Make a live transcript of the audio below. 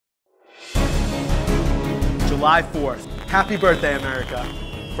July 4th. Happy birthday, America.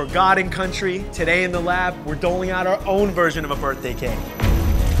 For God and country, today in the lab, we're doling out our own version of a birthday cake.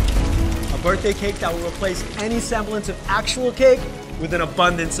 A birthday cake that will replace any semblance of actual cake with an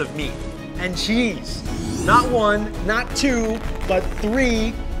abundance of meat and cheese. Not one, not two, but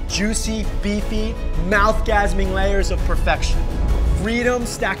 3 juicy, beefy, mouthgasming layers of perfection. Freedom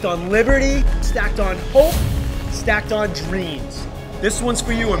stacked on liberty, stacked on hope, stacked on dreams. This one's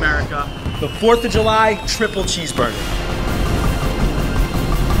for you, America. The 4th of July triple cheeseburger.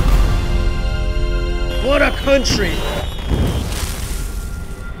 What a country!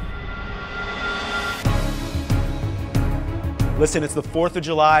 Listen, it's the 4th of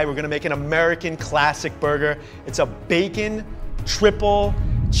July. We're gonna make an American classic burger. It's a bacon triple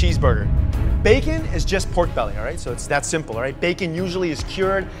cheeseburger. Bacon is just pork belly, all right? So it's that simple, all right? Bacon usually is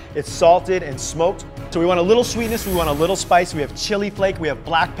cured, it's salted and smoked. So we want a little sweetness, we want a little spice. We have chili flake, we have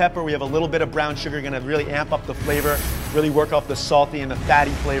black pepper, we have a little bit of brown sugar, gonna really amp up the flavor, really work off the salty and the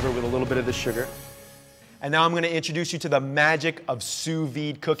fatty flavor with a little bit of the sugar. And now I'm gonna introduce you to the magic of sous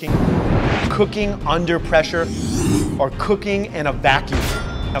vide cooking. Cooking under pressure or cooking in a vacuum.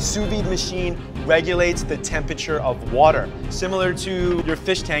 A sous vide machine regulates the temperature of water, similar to your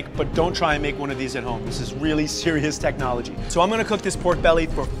fish tank, but don't try and make one of these at home. This is really serious technology. So I'm gonna cook this pork belly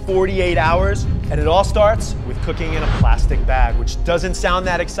for 48 hours, and it all starts with cooking in a plastic bag, which doesn't sound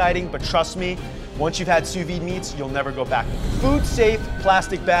that exciting, but trust me, once you've had sous vide meats, you'll never go back. Food safe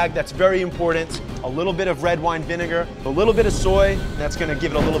plastic bag, that's very important. A little bit of red wine vinegar, a little bit of soy, that's gonna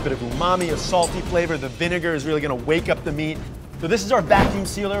give it a little bit of umami, a salty flavor. The vinegar is really gonna wake up the meat. So this is our vacuum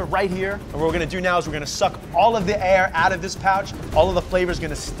sealer right here. And what we're gonna do now is we're gonna suck all of the air out of this pouch. All of the flavor is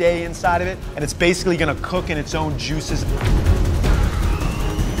gonna stay inside of it, and it's basically gonna cook in its own juices.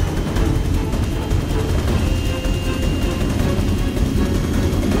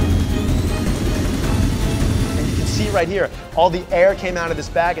 Right here, all the air came out of this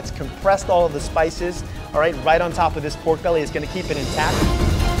bag. It's compressed all of the spices, all right on top of this pork belly. It's gonna keep it intact.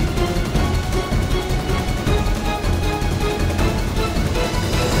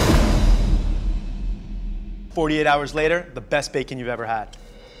 48 hours later, the best bacon you've ever had.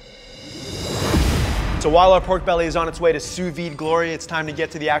 So while our pork belly is on its way to sous vide glory, it's time to get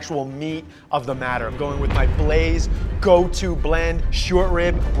to the actual meat of the matter. I'm going with my Blais go-to blend, short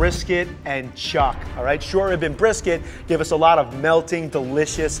rib, brisket, and chuck. All right, short rib and brisket give us a lot of melting,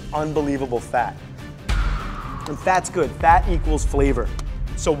 delicious, unbelievable fat. And fat's good, fat equals flavor.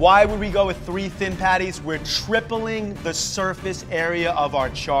 So why would we go with 3 thin patties? We're tripling the surface area of our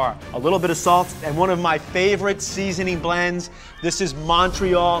char. A little bit of salt and one of my favorite seasoning blends. This is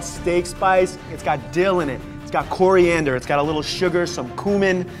Montreal steak spice. It's got dill in it. It's got coriander. It's got a little sugar, some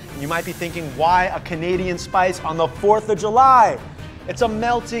cumin. And you might be thinking, why a Canadian spice on the 4th of July? It's a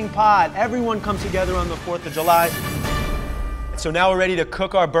melting pot. Everyone comes together on the 4th of July. So now we're ready to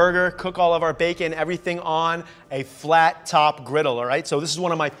cook our burger, cook all of our bacon, everything on a flat top griddle, all right? So this is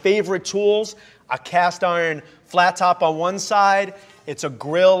one of my favorite tools, a cast iron flat top on one side, it's a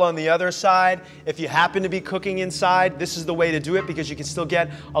grill on the other side. If you happen to be cooking inside, this is the way to do it because you can still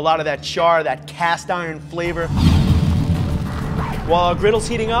get a lot of that char, that cast iron flavor. While our griddle's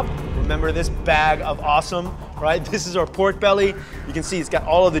heating up, remember this bag of awesome, right? This is our pork belly. You can see it's got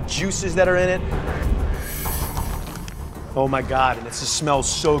all of the juices that are in it. Oh my God, and it just smells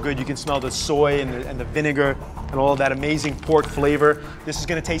so good. You can smell the soy and the vinegar and all of that amazing pork flavor. This is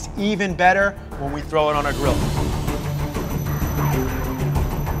gonna taste even better when we throw it on our grill.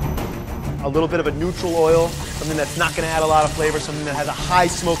 A little bit of a neutral oil, something that's not gonna add a lot of flavor, something that has a high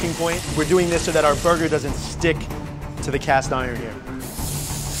smoking point. We're doing this so that our burger doesn't stick to the cast iron here.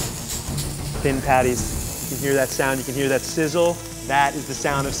 Thin patties, you can hear that sound, you can hear that sizzle. That is the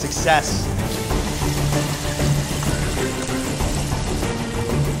sound of success.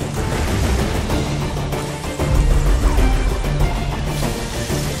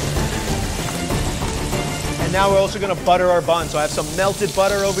 Now we're also gonna butter our bun. So I have some melted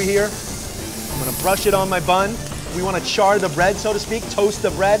butter over here. I'm gonna brush it on my bun. We wanna char the bread, so to speak, toast the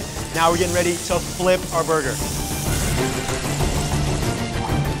bread. Now we're getting ready to flip our burger.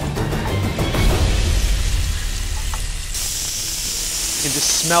 You can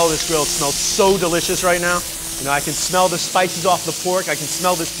just smell this grill. It smells so delicious right now. You know, I can smell the spices off the pork. I can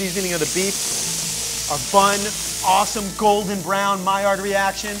smell the seasoning of the beef. Our bun, awesome golden brown Maillard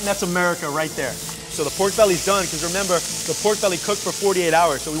reaction. That's America right there. So the pork belly's done, because remember, the pork belly cooked for 48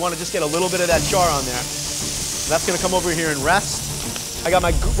 hours, so we want to just get a little bit of that char on there. So that's going to come over here and rest. I got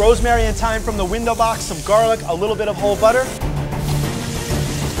my rosemary and thyme from the window box, some garlic, a little bit of whole butter.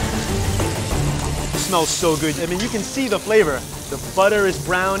 It smells so good. I mean, you can see the flavor. The butter is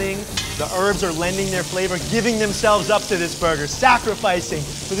browning. The herbs are lending their flavor, giving themselves up to this burger, sacrificing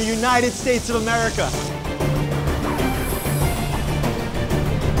for the United States of America.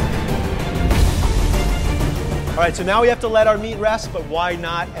 All right, so now we have to let our meat rest, but why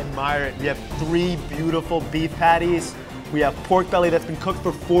not admire it? We have 3 beautiful beef patties. We have pork belly that's been cooked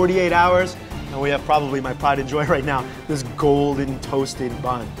for 48 hours. And we have probably my pride and joy right now, this golden toasted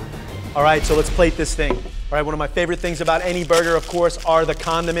bun. All right, so let's plate this thing. All right, one of my favorite things about any burger, of course, are the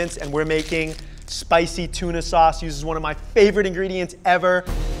condiments, and we're making spicy tuna sauce. Uses one of my favorite ingredients ever,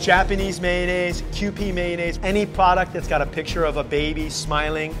 Japanese mayonnaise, Kewpie mayonnaise. Any product that's got a picture of a baby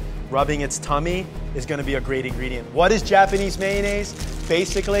smiling, rubbing its tummy is gonna be a great ingredient. What is Japanese mayonnaise?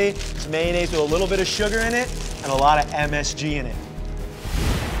 Basically, it's mayonnaise with a little bit of sugar in it and a lot of MSG in it.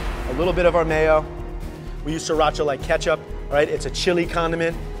 A little bit of our mayo. We use Sriracha like ketchup, all right? It's a chili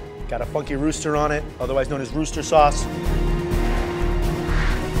condiment. Got a funky rooster on it, otherwise known as rooster sauce.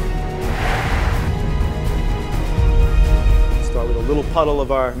 Start with a little puddle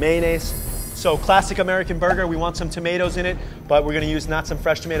of our mayonnaise. So classic American burger, we want some tomatoes in it, but we're gonna use not some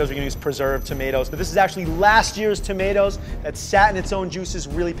fresh tomatoes, we're gonna use preserved tomatoes. But this is actually last year's tomatoes that sat in its own juices,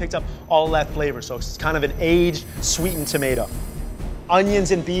 really picked up all of that flavor. So it's kind of an aged, sweetened tomato.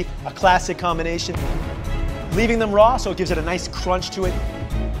 Onions and beef, a classic combination. Leaving them raw so it gives it a nice crunch to it.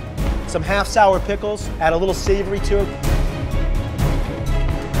 Some half sour pickles, add a little savory to it.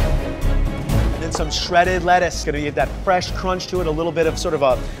 And then some shredded lettuce, gonna give that fresh crunch to it, a little bit of sort of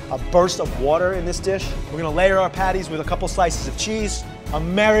a burst of water in this dish. We're gonna layer our patties with a couple slices of cheese.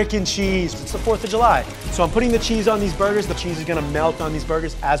 American cheese, it's the 4th of July. So I'm putting the cheese on these burgers. The cheese is gonna melt on these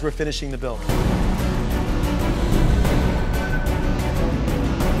burgers as we're finishing the build.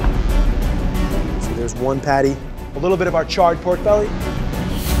 So there's one patty, a little bit of our charred pork belly.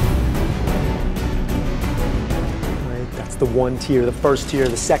 The one tier, the first tier,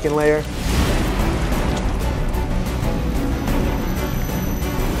 the second layer.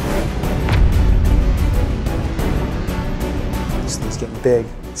 This thing's getting big.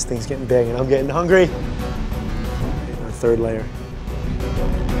 This thing's getting big, and I'm getting hungry. And our 3rd layer.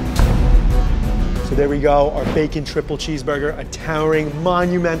 So there we go, our bacon triple cheeseburger, a towering,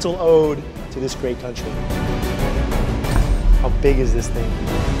 monumental ode to this great country. How big is this thing?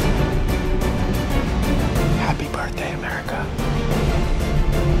 Happy birthday, America.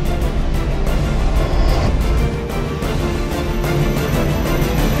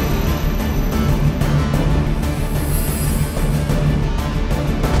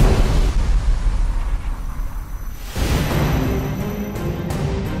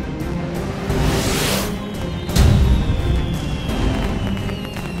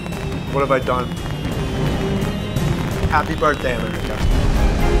 What have I done? Happy birthday, America.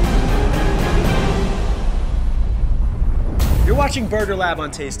 You're watching Burger Lab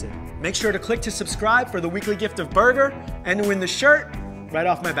Untasted. Make sure to click to subscribe for the weekly gift of burger and to win the shirt right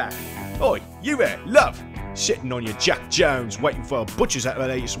off my back. Oi, you there, love! Sitting on your Jack Jones waiting for a butcher's at the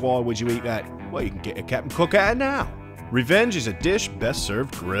latest. Why would you eat that? Well, you can get a Captain Cook at it now. Revenge is a dish best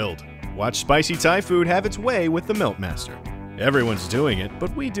served grilled. Watch spicy Thai food have its way with the Milkmaster. Everyone's doing it,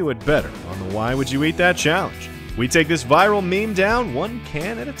 but we do it better on the Why Would You Eat That challenge. We take this viral meme down one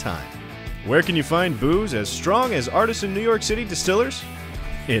can at a time. Where can you find booze as strong as artisan New York City distillers?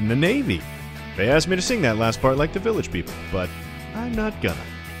 In the Navy. They asked me to sing that last part like the Village People, but I'm not gonna.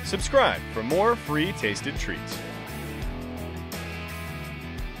 Subscribe for more free tasted treats.